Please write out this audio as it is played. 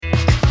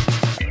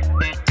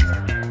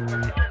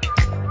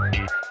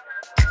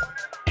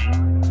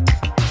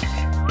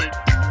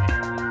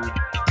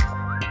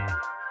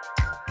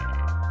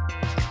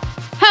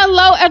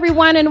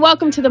everyone, and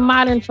welcome to the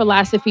Modern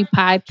Philosophy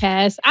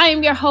Podcast. I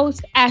am your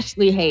host,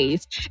 Ashley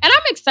Hayes, and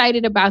I'm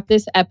excited about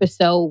this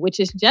episode, which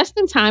is just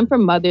in time for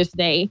Mother's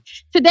Day.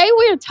 Today,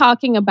 we are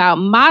talking about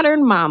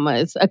modern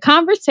mamas, a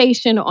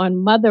conversation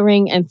on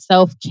mothering and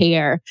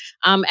self-care.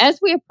 As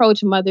we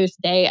approach Mother's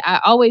Day, I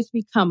always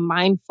become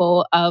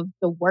mindful of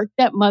the work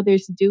that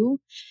mothers do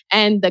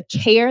and the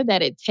care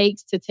that it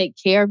takes to take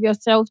care of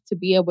yourself to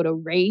be able to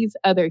raise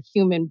other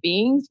human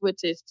beings, which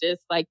is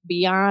just like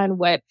beyond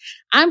what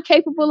I'm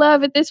capable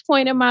of at this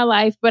point in my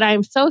life. But I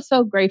am so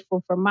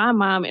grateful for my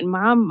mom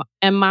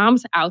and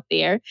moms out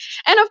there.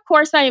 And of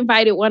course, I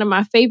invited one of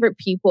my favorite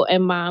people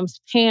and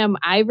moms, Pam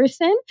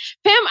Iverson.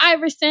 Pam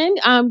Iverson,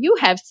 you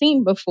have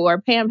seen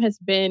before. Pam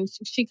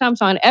she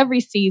comes on every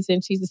season.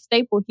 She's a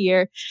staple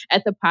here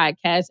at the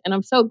podcast. And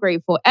I'm so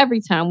grateful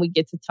every time we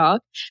get to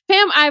talk.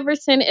 Pam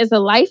Iverson is a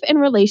life and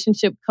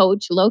relationship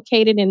coach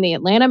located in the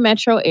Atlanta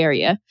metro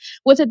area.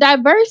 With a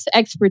diverse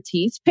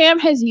expertise, Pam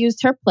has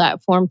used her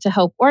platform to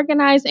help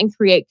organize and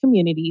create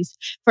communities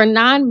for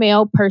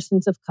non-male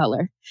persons of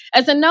color.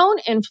 As a known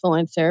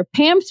influencer,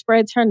 Pam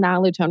spreads her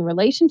knowledge on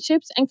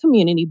relationships and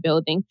community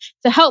building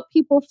to help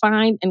people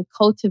find and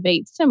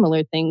cultivate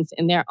similar things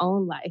in their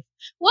own life.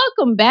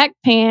 Welcome back,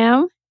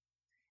 Pam.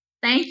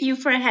 Thank you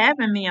for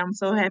having me. I'm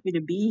so happy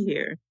to be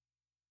here.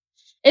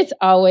 It's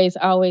always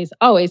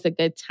a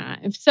good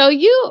time. So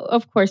you,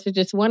 of course, are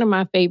just one of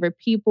my favorite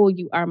people.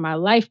 You are my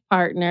life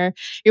partner.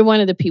 You're one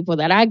of the people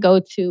that I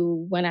go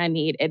to when I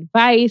need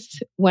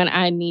advice, when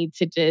I need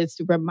to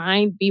just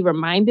be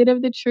reminded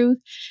of the truth.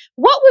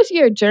 What was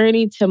your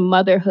journey to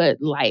motherhood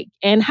like?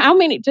 And how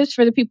many, just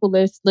for the people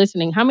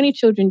listening, how many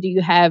children do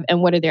you have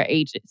and what are their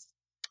ages?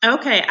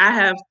 Okay, I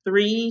have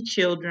 3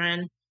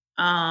 children.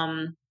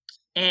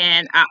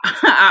 And I,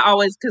 I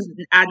always, because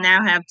I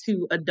now have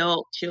 2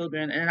 adult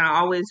children, and I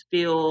always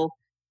feel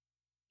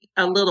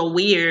a little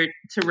weird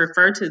to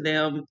refer to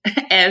them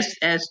as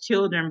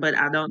children, but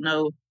I don't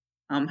know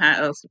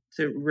how else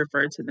to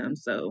refer to them.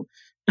 So,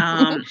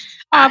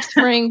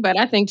 Offspring, but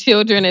I think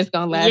children is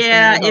gonna last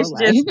yeah, them their it's whole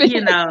just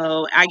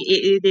life.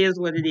 it is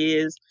what it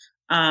is.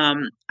 I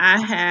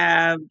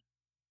have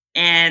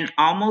an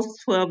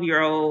almost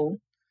 12-year-old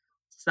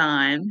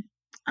son.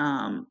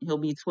 He'll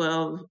be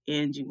 12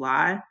 in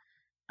July.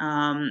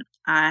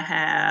 I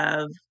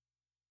have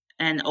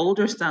an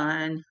older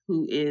son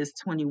who is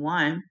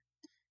 21,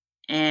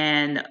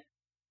 and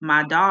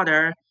my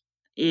daughter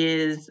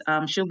is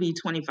she'll be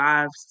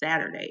 25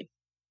 Saturday.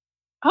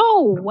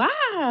 Oh,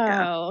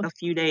 Yeah, wow. a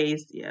few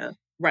days. Yeah,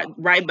 right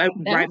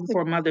That's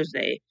before Mother's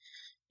Day.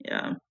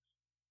 Yeah.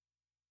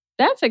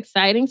 That's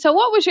exciting. So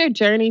what was your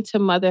journey to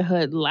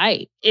motherhood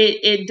like?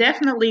 It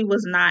definitely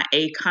was not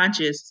a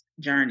conscious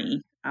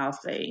journey, I'll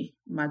say.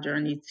 My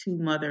journey to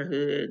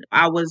motherhood.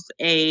 I was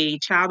a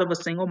child of a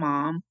single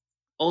mom,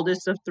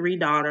 oldest of 3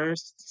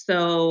 daughters.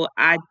 So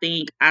I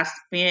think I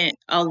spent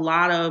a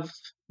lot of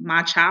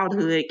my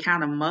childhood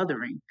kind of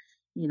mothering.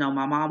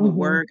 My mom would Mhm.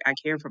 work, I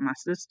cared for my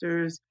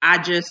sisters. I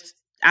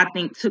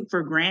think took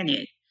for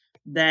granted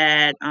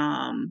that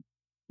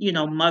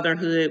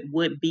motherhood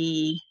would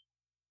be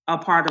a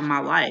part of my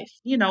life.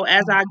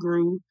 As I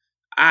grew,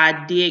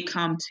 I did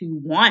come to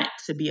want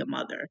to be a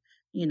mother.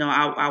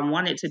 I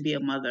wanted to be a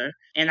mother,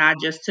 and I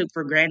just took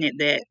for granted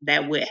that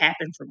that would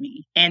happen for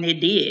me. And it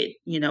did.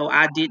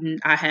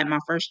 I had my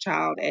first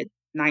child at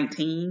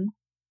 19,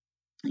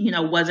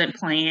 wasn't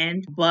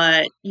planned,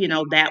 but,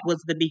 that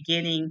was the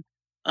beginning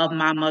of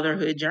my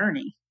motherhood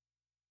journey.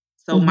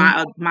 So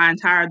Mhm. my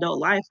entire adult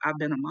life, I've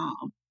been a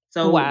mom.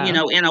 So, Wow.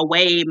 in a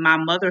way, my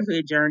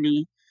motherhood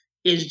journey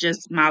is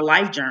just my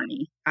life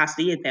journey. I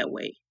see it that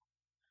way.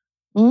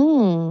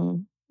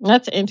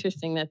 That's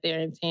interesting that they're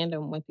in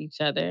tandem with each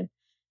other.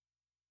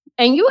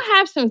 And you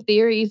have some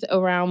theories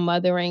around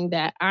mothering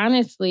that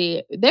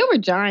honestly, they were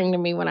jarring to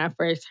me when I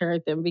first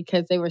heard them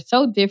because they were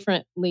so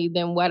differently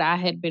than what I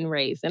had been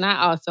raised. And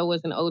I also am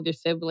an older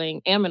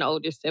sibling,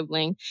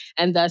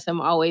 and thus I'm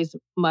always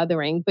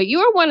mothering. But you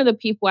are one of the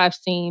people I've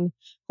seen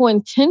who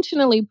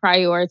intentionally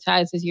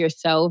prioritizes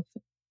yourself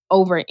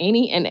over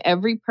any and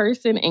every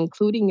person,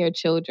 including your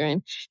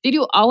children. Did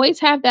you always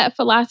have that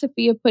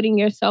philosophy of putting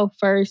yourself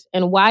first?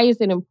 And why is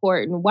it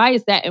important? Why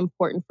is that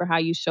important for how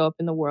you show up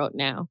in the world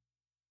now?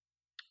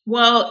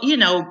 Well,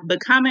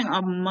 becoming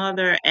a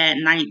mother at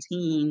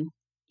 19,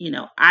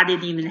 I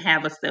didn't even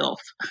have a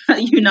self, so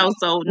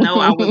no,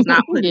 Yeah. I was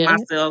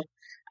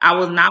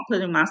not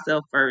putting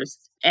myself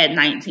first at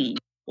 19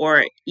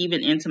 or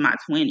even into my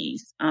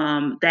 20s.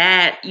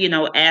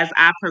 As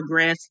I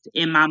progressed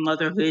in my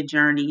motherhood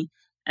journey,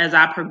 as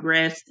I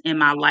progressed in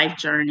my life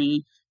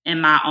journey,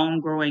 in my own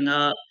growing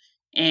up,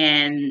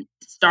 and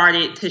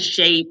started to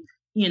shape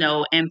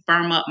and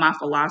firm up my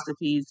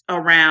philosophies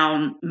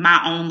around my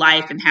own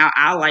life and how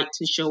I like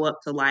to show up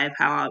to life,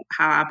 how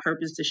I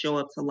purpose to show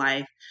up to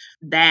life.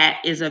 That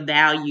is a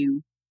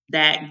value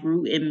that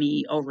grew in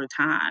me over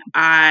time.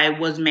 I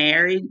was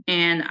married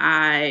and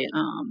I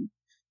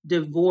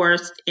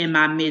divorced in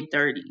my mid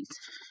 30s.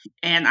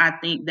 And I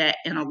think that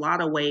in a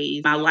lot of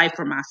ways, my life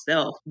for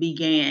myself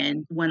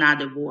began when I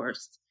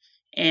divorced.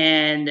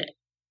 And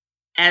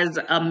as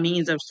a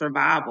means of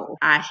survival.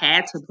 I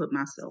had to put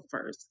myself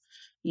first.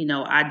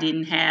 I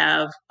didn't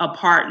have a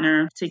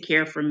partner to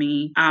care for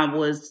me. I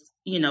was,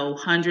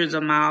 hundreds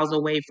of miles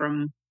away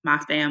from my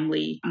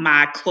family.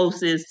 My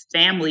closest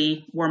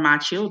family were my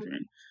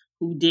children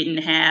who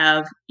didn't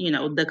have,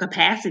 the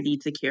capacity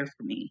to care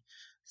for me.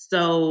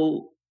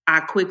 So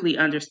I quickly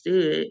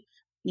understood,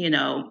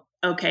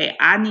 okay,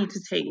 I need to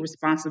take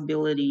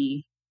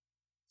responsibility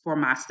for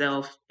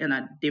myself in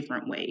a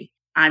different way.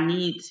 I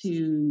need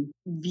to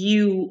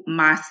view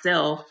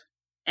myself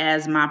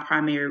as my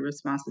primary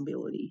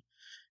responsibility.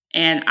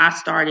 And I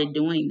started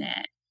doing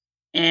that.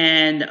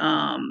 And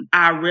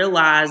I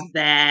realized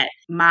that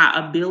my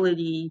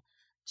ability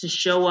to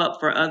show up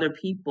for other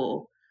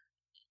people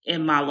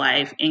in my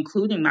life,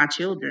 including my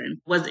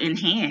children, was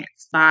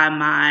enhanced by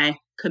my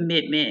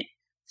commitment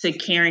to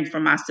caring for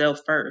myself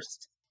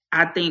first.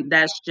 I think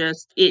that's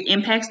just, it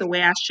impacts the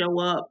way I show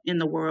up in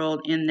the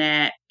world, in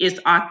that it's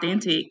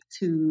authentic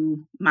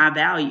to my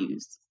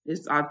values.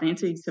 It's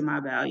authentic to my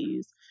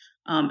values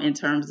in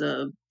terms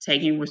of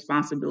taking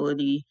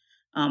responsibility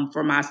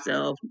for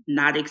myself,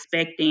 not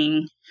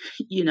expecting,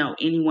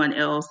 anyone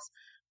else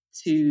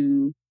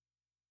to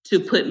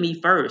put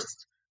me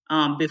first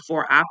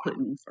before I put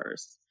me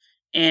first.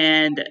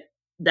 And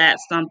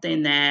that's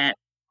something that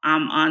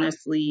I'm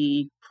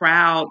honestly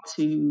proud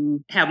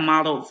to have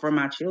modeled for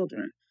my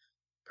children,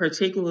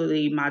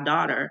 particularly my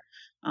daughter.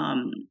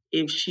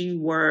 If she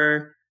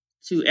were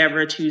to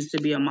ever choose to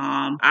be a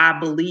mom, I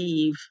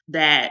believe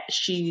that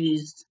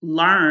she's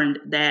learned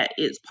that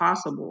it's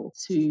possible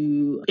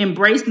to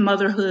embrace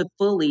motherhood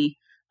fully,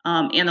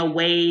 in a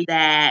way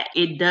that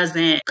it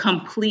doesn't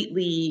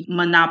completely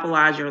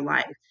monopolize your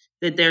life.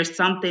 That there's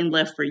something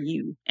left for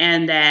you,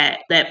 and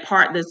that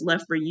part that's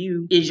left for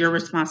you is your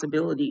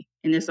responsibility.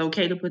 And it's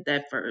okay to put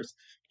that first.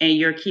 And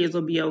your kids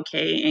will be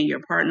okay, and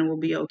your partner will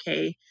be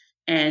okay,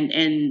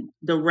 and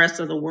the rest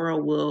of the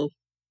world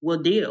will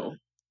deal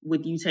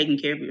with you taking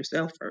care of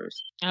yourself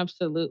first.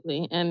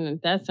 Absolutely.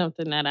 And that's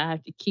something that I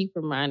have to keep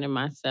reminding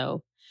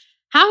myself.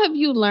 How have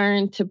you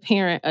learned to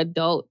parent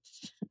adults?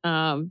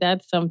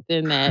 That's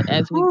something that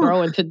as we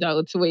grow into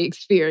adults, we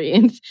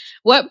experience.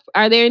 What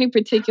are there any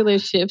particular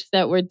shifts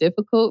that were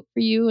difficult for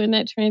you in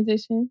that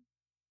transition?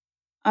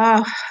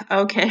 Oh,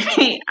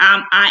 okay.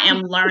 I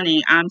am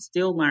learning. I'm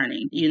still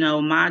learning.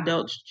 My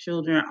adult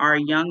children are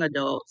young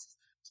adults.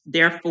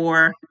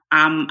 Therefore,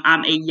 I'm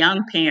a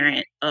young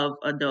parent of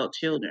adult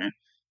children.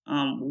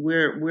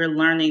 We're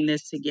learning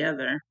this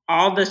together.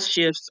 All the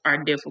shifts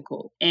are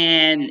difficult,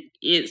 and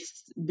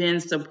it's been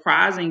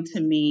surprising to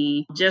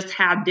me just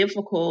how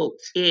difficult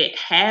it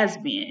has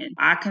been.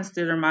 I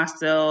consider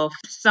myself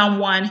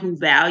someone who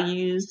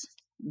values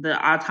the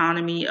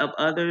autonomy of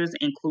others,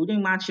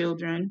 including my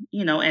children,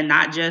 and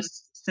not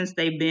just since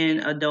they've been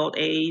adult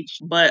age,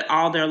 but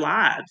all their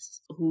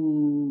lives,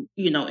 who,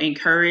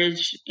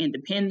 encourage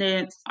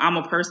independence. I'm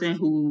a person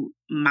who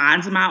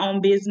minds my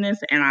own business,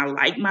 and I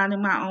like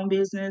minding my own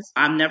business.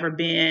 I've never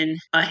been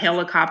a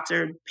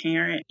helicopter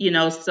parent,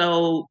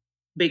 so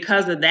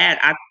because of that,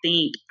 I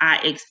think I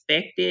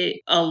expected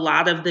a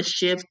lot of the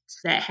shifts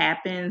that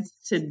happens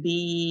to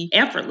be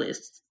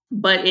effortless,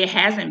 but it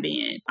hasn't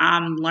been.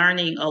 I'm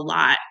learning a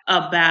lot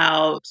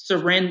about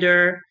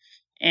surrender,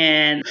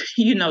 and,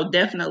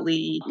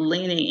 definitely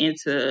leaning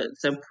into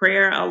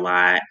prayer a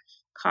lot,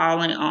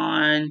 calling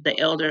on the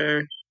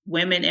elder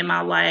women in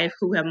my life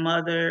who have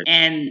mothered,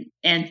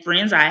 and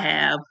friends I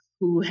have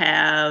who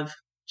have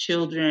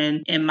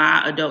children in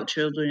my adult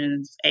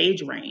children's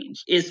age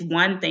range. It's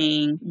one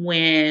thing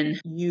when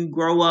you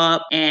grow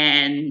up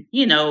and,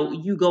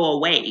 you go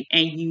away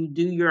and you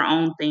do your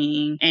own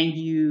thing and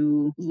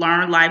you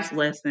learn life's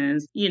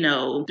lessons,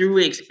 through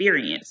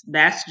experience.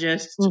 That's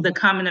just the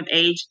coming of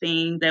age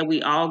thing that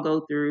we all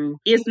go through.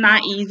 It's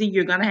not easy.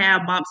 You're going to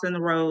have bumps in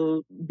the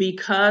road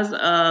because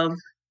of,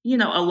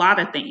 a lot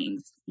of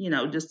things,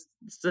 just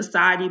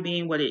society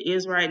being what it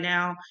is right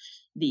now,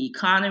 the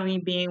economy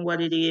being what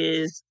it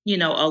is.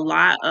 A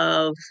lot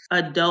of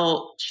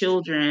adult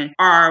children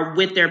are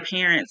with their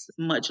parents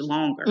much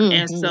longer.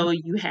 And so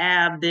you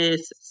have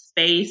this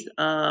space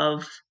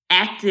of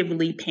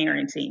actively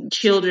parenting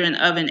children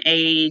of an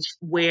age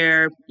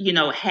where,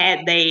 had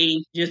they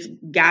just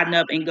gotten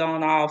up and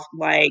gone off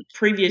like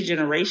previous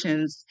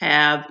generations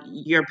have,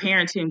 your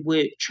parenting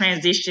would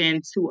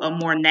transition to a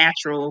more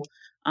natural,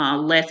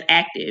 less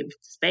active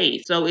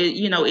space. So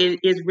it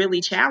is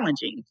really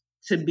challenging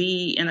to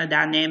be in a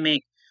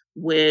dynamic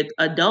with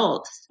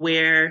adults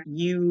where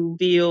you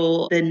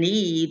feel the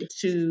need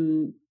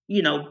to,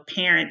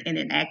 parent in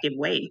an active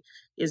way.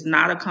 Is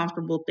not a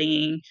comfortable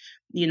thing.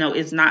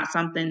 It's not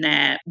something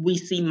that we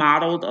see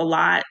modeled a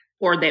lot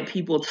or that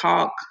people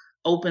talk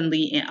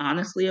openly and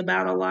honestly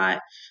about a lot.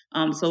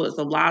 So it's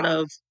a lot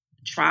of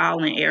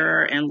trial and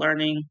error and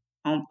learning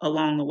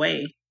along the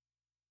way.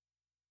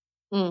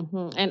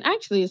 And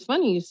actually, it's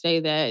funny you say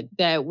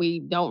that we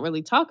don't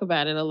really talk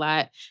about it a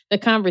lot. The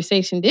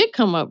conversation did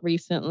come up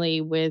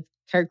recently with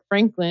Kirk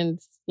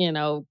Franklin's,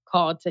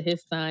 call to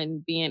his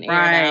son being aired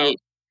out. Right.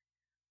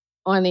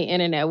 on the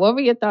internet. What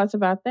were your thoughts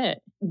about that?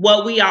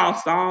 What we all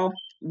saw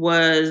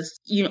was,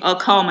 a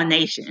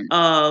culmination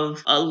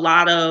of a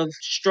lot of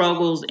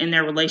struggles in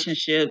their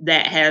relationship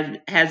that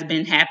has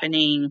been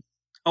happening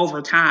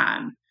over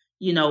time.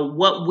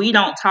 What we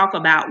don't talk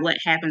about, what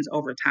happens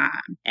over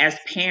time as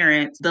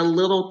parents, the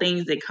little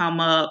things that come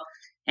up,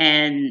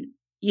 and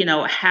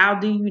how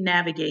do you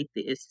navigate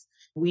this?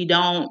 We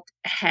don't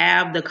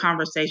have the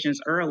conversations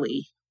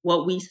early.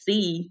 What we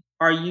see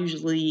are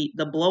usually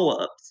the blow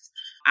ups.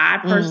 I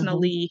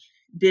personally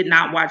did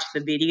not watch the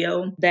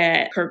video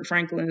that Kirk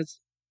Franklin's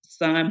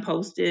son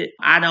posted.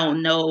 I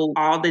don't know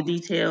all the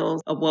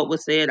details of what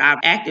was said. I've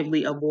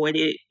actively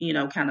avoided,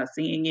 kind of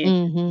seeing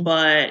it.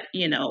 But,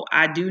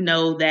 I do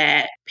know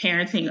that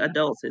parenting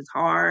adults is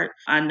hard.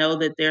 I know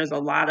that there's a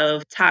lot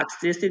of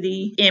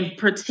toxicity, and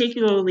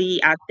particularly,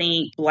 I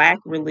think, Black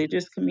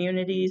religious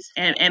communities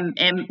and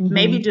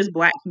maybe just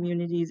Black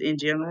communities in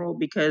general,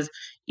 because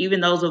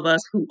even those of us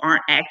who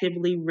aren't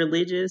actively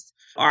religious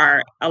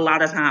are a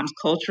lot of times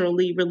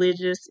culturally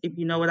religious, if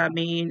you know what I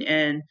mean.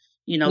 And,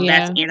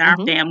 that's Yeah. in our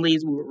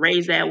families. We were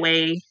raised that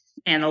way.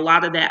 And a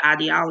lot of that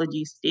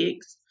ideology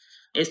sticks,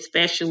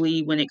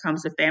 especially when it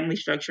comes to family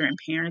structure and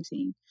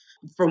parenting.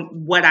 From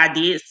what I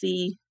did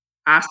see,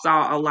 I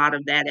saw a lot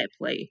of that at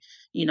play.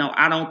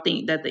 I don't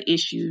think that the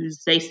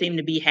issues they seem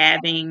to be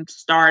having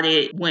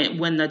started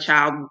when the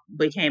child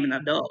became an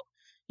adult.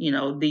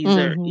 These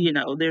are,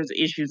 there's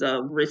issues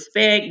of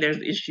respect,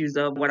 there's issues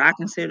of what I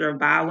consider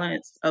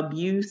violence,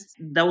 abuse.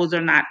 Those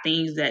are not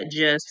things that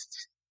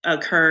just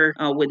occur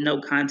with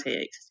no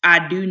context.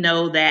 I do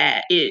know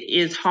that it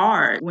is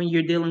hard when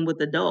you're dealing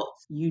with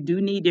adults. You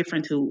do need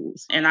different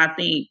tools. And I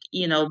think,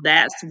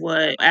 that's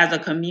what, as a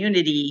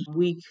community,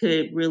 we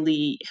could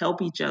really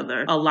help each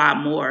other a lot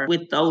more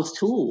with those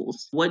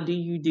tools. What do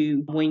you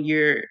do when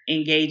you're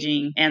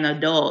engaging an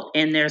adult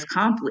and there's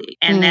conflict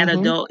and that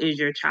adult is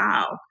your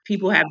child?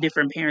 People have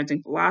different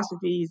parenting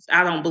philosophies.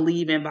 I don't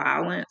believe in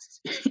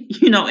violence,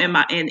 in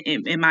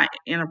my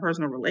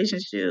interpersonal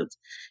relationships,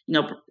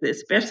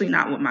 especially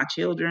not with my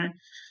children,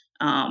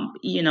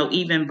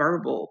 even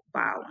verbal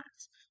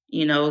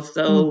violence,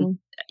 so,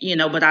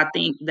 but I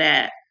think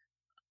that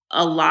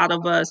a lot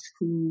of us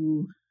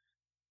who,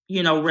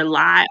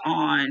 rely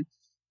on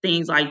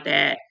things like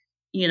that,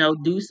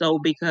 do so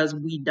because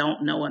we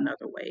don't know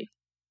another way,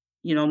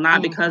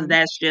 not because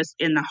that's just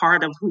in the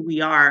heart of who we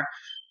are.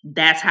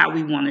 That's how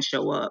we want to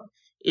show up.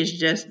 It's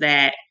just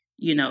that,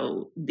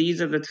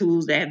 these are the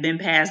tools that have been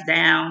passed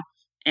down,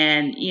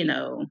 and,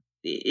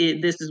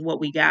 this is what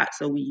we got,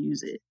 so we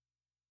use it.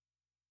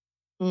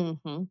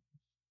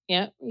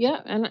 Yeah,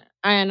 yeah,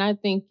 and I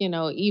think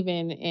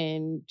even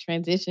in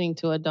transitioning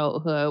to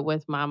adulthood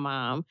with my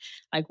mom,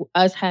 like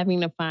us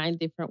having to find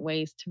different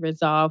ways to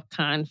resolve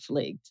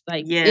conflict,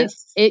 like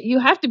Yes, you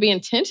have to be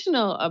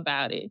intentional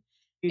about it,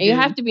 you and you do.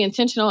 have to be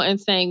intentional in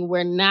saying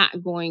we're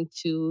not going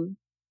to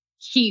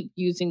keep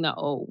using the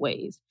old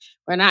ways.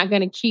 We're not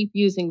going to keep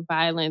using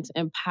violence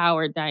and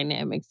power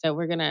dynamics. So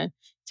we're going to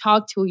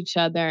talk to each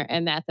other,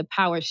 and that the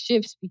power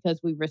shifts because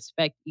we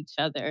respect each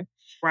other.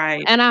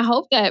 Right, And I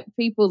hope that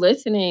people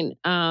listening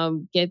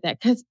get that,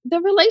 because the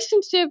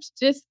relationships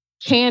just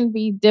can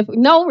be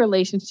different. No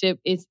relationship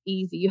is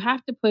easy. You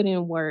have to put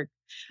in work.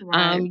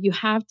 right. You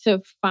have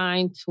to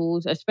find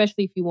tools,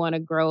 especially if you want to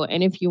grow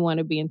and if you want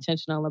to be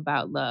intentional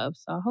about love.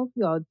 So I hope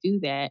you all do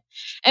that.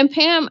 And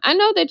Pam, I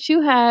know that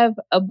you have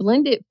a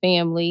blended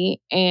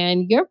family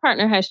and your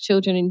partner has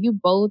children, and you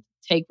both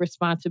take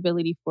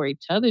responsibility for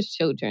each other's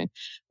children.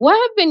 What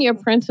have been your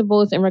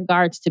principles in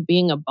regards to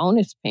being a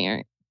bonus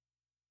parent?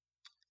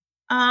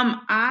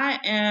 I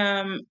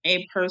am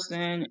a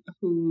person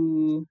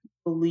who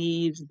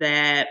believes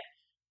that,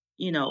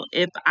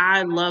 if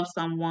I love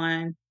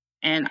someone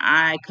and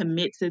I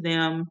commit to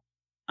them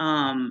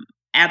um,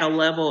 at a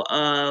level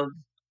of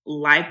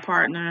life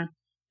partner,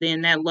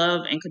 then that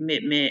love and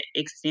commitment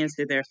extends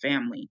to their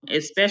family,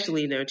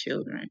 especially their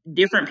children.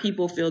 Different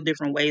people feel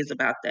different ways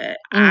about that.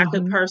 I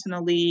could Mm-hmm.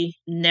 personally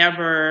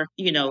never,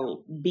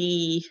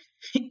 be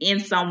in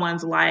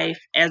someone's life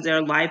as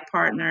their life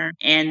partner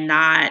and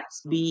not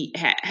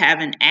have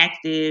an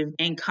active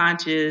and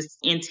conscious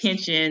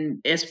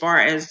intention as far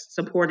as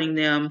supporting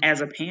them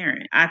as a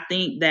parent. I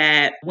think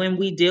that when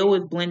we deal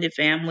with blended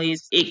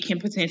families, it can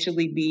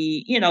potentially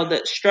be,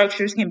 the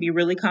structures can be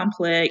really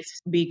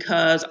complex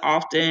because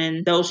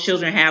often those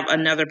children have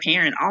another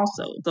parent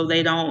also, so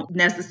they don't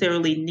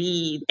necessarily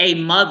need a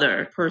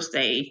mother per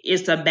se.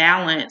 It's a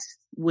balance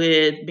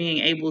with being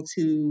able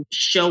to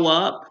show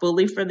up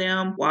fully for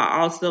them while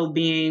also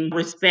being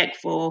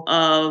respectful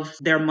of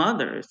their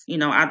mothers.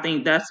 I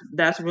think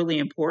that's really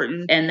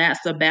important, and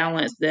that's a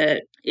balance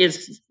that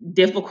is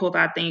difficult,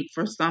 I think,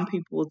 for some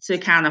people to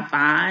kind of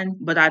find.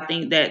 But I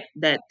think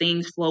that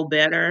things flow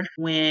better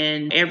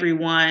when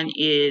everyone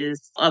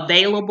is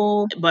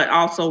available but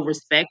also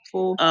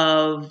respectful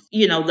of,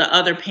 the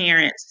other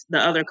parents, the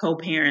other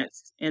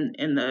co-parents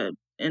in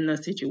the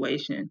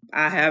situation.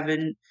 I have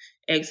an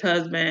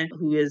ex-husband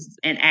who is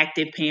an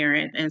active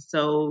parent, and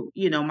so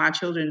my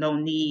children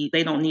don't need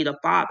a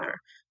father,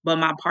 but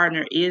my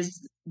partner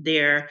is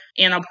there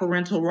in a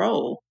parental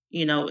role,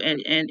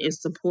 and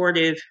is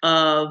supportive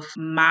of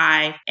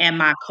my and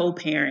my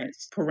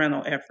co-parents'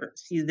 parental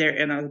efforts. He's there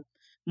in a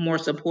more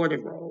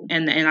supportive role,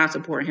 and I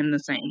support him the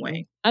same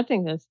way. I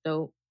think that's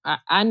dope.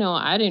 I know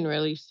I didn't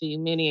really see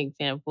many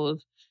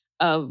examples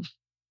of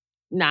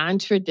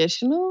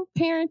non-traditional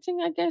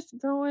parenting, I guess,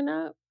 growing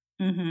up.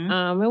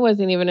 It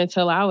wasn't even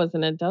until I was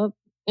an adult.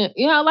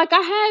 Like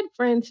I had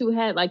friends who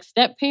had like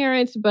step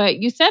parents, but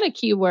you said a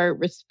key word,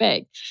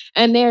 respect.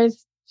 And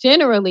there's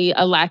generally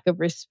a lack of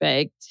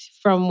respect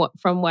from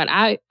what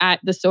I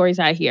the stories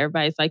I hear.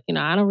 Everybody's like,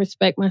 I don't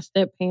respect my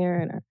step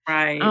parent, or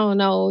I Right. don't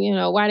know,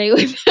 why they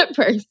with that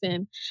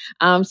person.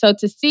 So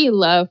to see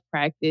love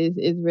practice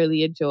is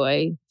really a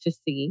joy to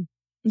see.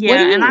 What do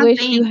Yeah, you and I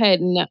wish you think had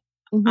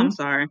I'm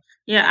sorry.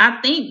 Yeah, I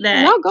think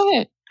that No, go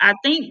ahead.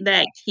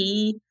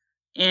 key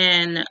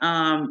in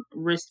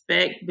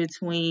respect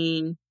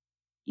between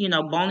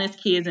bonus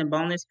kids and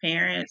bonus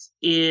parents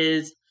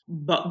is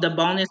the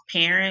bonus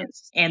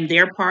parents and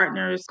their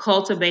partners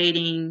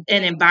cultivating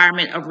an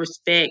environment of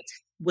respect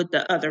with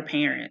the other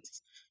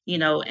parents,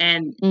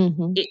 and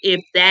Mm-hmm.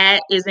 if that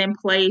is in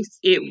place,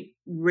 it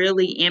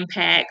really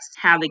impacts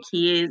how the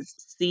kids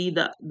see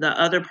the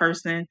other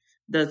person,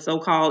 the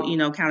so-called,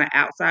 kind of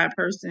outside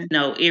person.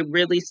 No, it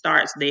really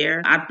starts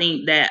there. I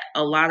think that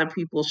a lot of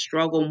people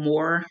struggle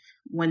more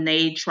when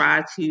they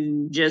try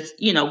to just,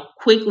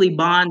 quickly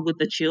bond with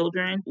the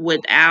children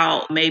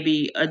without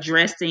maybe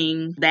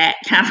addressing that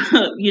kind of,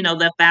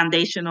 the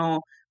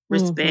foundational Mm-hmm.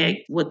 respect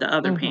with the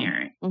other Mm-hmm.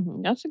 parent.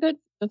 Mm-hmm. That's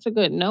a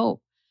good note.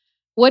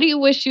 What do you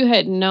wish you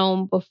had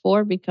known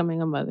before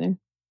becoming a mother?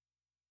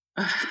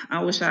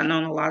 I wish I'd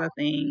known a lot of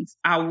things.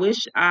 I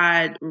wish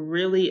I'd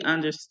really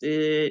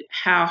understood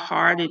how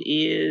hard it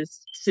is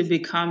to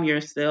become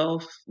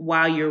yourself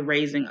while you're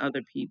raising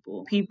other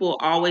people. People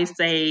always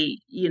say,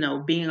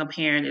 being a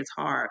parent is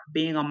hard,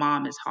 being a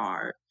mom is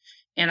hard.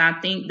 And I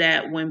think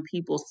that when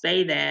people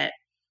say that,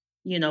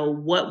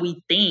 what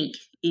we think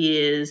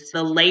is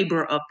the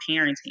labor of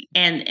parenting.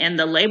 And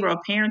the labor of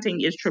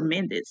parenting is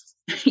tremendous.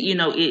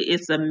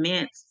 It's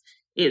immense.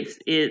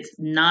 It's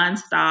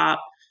nonstop.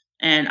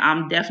 And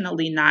I'm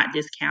definitely not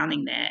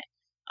discounting that.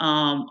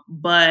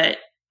 But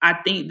I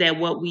think that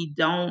what we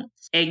don't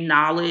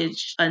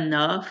acknowledge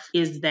enough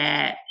is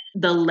that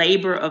the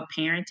labor of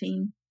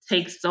parenting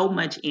takes so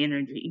much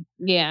energy.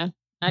 Yeah,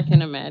 I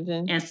can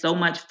imagine. And so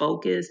much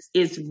focus.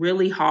 It's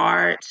really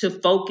hard to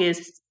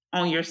focus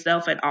on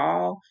yourself at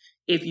all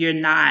if you're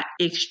not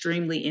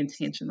extremely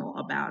intentional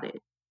about it.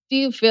 Do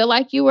you feel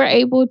like you were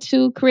able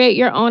to create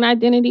your own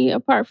identity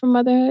apart from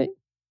motherhood?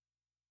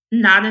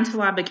 Not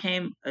until I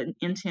became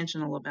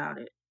intentional about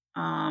it.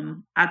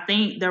 I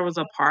think there was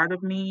a part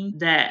of me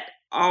that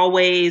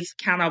always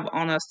kind of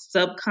on a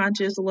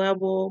subconscious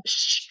level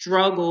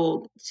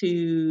struggled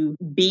to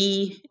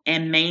be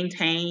and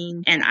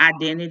maintain an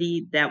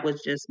identity that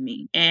was just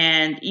me.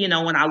 And,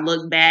 when I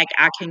look back,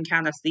 I can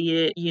kind of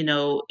see it,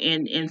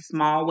 in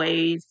small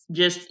ways,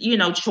 just,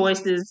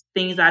 choices,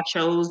 things I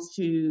chose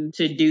to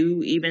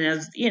do, even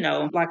as,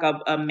 like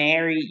a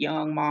married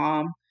young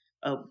mom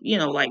of,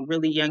 like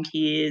really young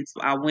kids.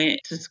 I went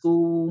to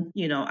school,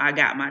 I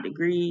got my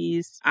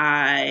degrees.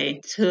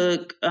 I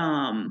took,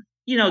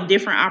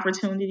 different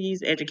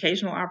opportunities,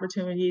 educational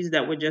opportunities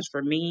that were just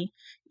for me,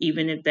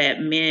 even if that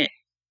meant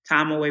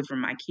time away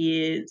from my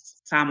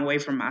kids, time away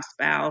from my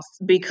spouse,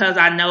 because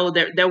I know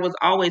there was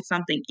always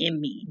something in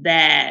me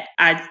that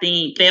I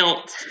think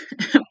felt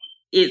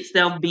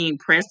itself being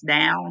pressed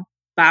down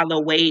by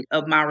the weight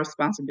of my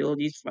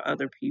responsibilities for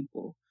other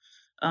people.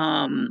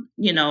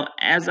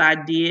 As I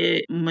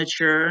did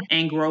mature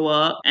and grow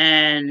up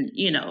and,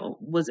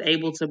 was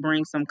able to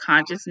bring some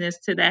consciousness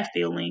to that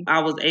feeling,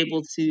 I was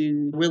able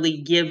to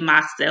really give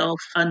myself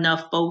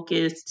enough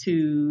focus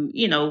to,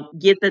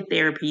 get the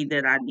therapy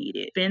that I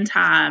needed, spend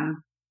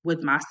time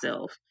with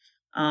myself,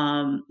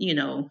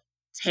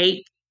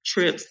 take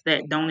trips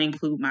that don't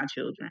include my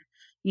children,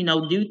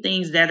 do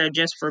things that are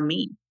just for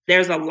me.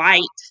 There's a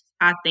light,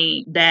 I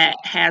think, that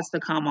has to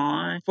come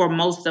on for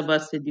most of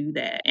us to do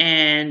that.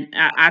 And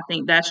I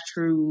think that's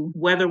true.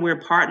 Whether we're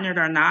partnered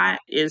or not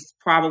is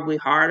probably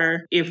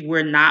harder if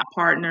we're not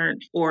partnered,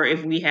 or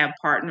if we have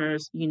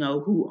partners,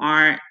 who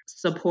aren't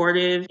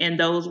supportive in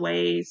those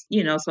ways.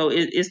 So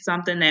it's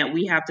something that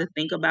we have to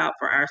think about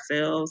for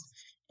ourselves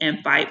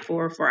and fight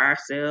for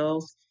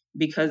ourselves,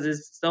 because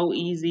it's so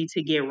easy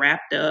to get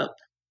wrapped up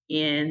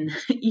in,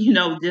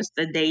 just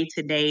the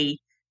day-to-day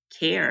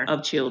care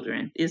of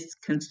children. Is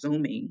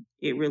consuming.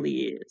 It really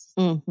is.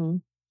 Mm-hmm.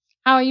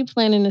 How are you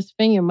planning to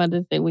spend your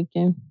Mother's Day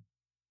weekend?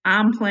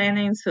 I'm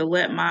planning to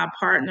let my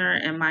partner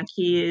and my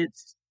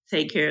kids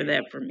take care of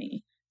that for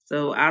me.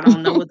 So I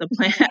don't know what the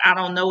plan I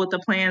don't know what the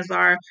plans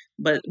are,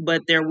 but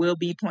there will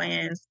be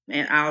plans,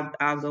 and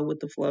I'll go with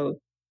the flow.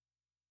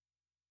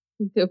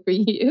 Good for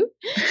you.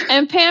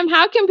 And Pam,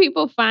 how can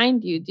people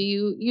find you? Do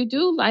you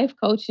do life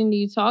coaching? Do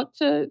you talk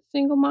to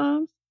single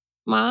moms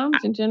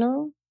in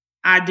general?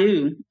 I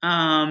do.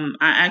 I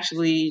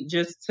actually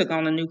just took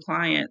on a new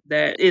client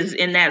that is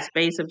in that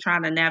space of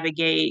trying to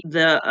navigate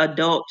the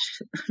adult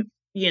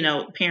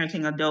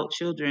parenting adult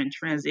children,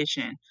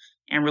 transition,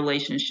 and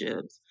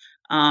relationships.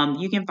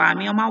 You can find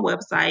me on my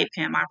website,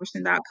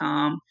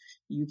 PamIverson.com.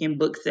 You can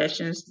book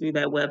sessions through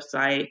that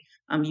website.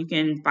 You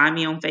can find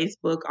me on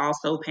Facebook,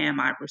 also Pam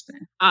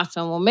Iverson.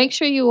 Awesome. Well, make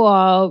sure you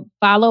all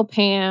follow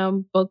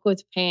Pam, book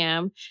with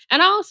Pam.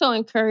 And I also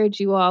encourage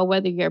you all,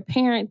 whether you're a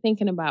parent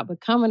thinking about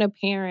becoming a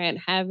parent,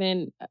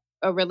 having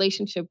a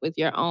relationship with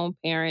your own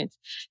parents,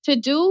 to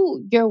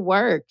do your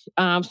work.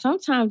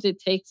 Sometimes it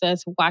takes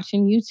us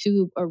watching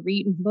YouTube or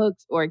reading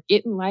books or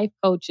getting life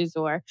coaches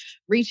or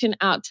reaching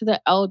out to the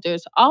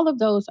elders. All of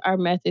those are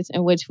methods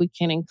in which we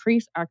can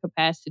increase our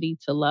capacity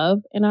to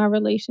love in our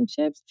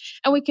relationships,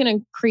 and we can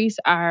increase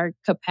our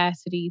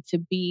capacity to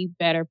be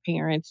better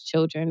parents,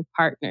 children,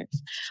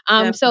 partners.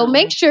 So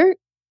make sure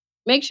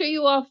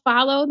you all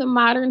follow the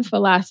Modern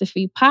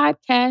Philosophy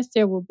podcast.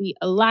 There will be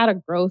a lot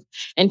of growth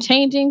and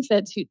changes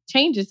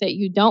that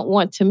you don't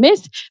want to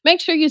miss. Make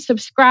sure you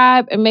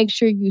subscribe and make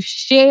sure you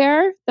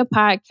share the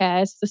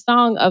podcast. The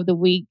song of the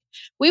week,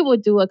 we will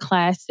do a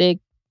classic,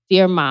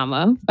 Dear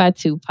Mama by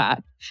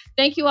Tupac.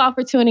 Thank you all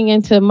for tuning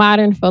into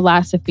Modern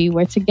Philosophy,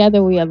 where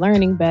together we are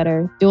learning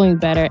better, doing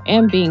better,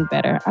 and being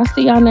better. I'll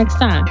see y'all next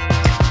time.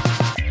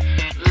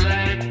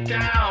 Let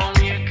down.